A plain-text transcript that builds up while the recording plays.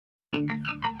I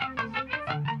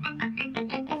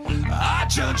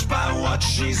judge by what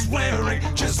she's wearing,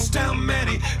 just how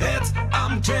many heads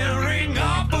I'm tearing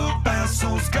off of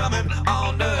assholes coming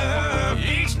on to her.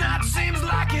 Each night seems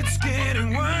like it's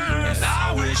getting worse, and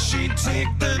I wish she'd take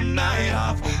the night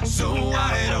off so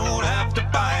I don't have to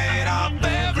bite off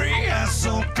every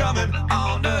asshole coming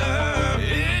on to her.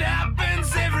 It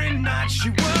happens every night she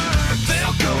works.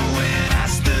 They'll go and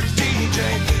ask the DJ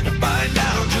to find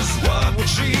out just what would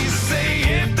she say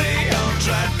if they all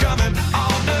tried coming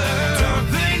on to her.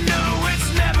 Don't they know it's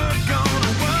never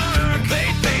gonna work?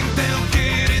 They think they'll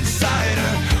get inside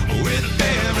her with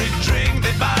every drink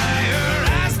they buy her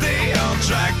as they all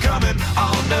try coming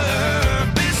on to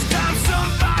her. This time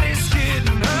somebody's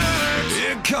getting hurt.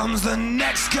 Here comes the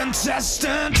next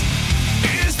contestant.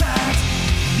 Is that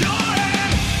your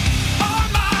hand on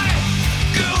my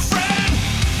girlfriend?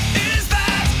 Is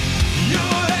that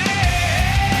your hand?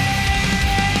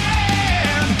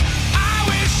 I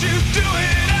wish you'd do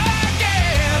it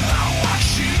again. I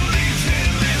watch you leave it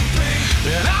limping,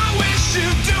 and I wish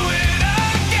you'd do it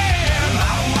again.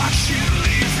 I watch you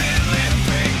leave it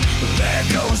limping. There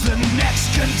goes the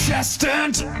next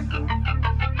contestant.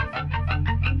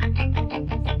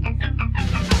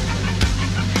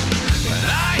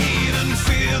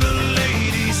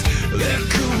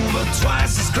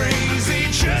 Twice as crazy,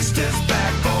 just as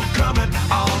bad for coming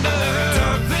on to her.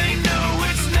 Don't they know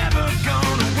it's never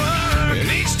gonna work? And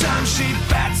each time she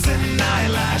bats an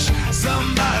eyelash,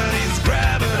 somebody's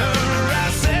grabbing her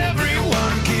as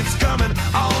everyone keeps coming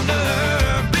on to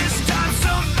her. This time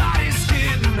somebody's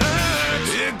getting hurt.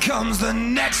 Here comes the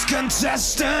next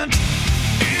contestant.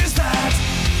 Is that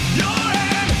your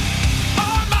hand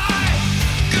on my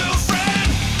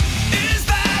girlfriend? Is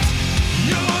that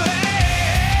your hand?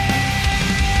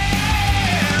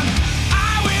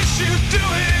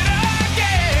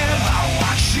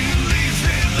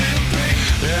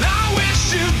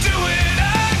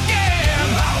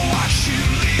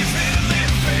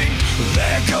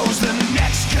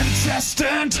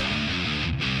 Contestant.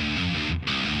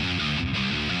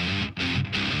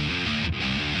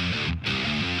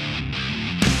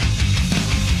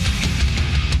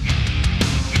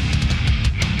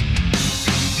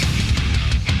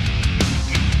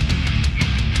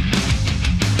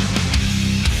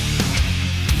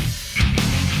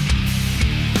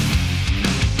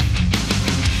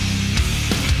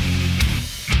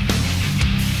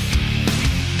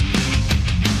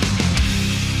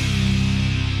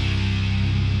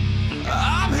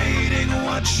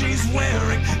 What she's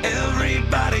wearing,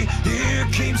 everybody here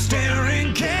keeps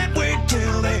staring. Can't wait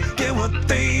till they get what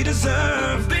they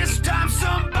deserve. This time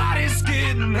somebody's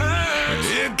getting hurt.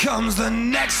 Here comes the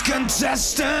next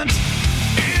contestant.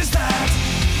 Is that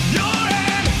your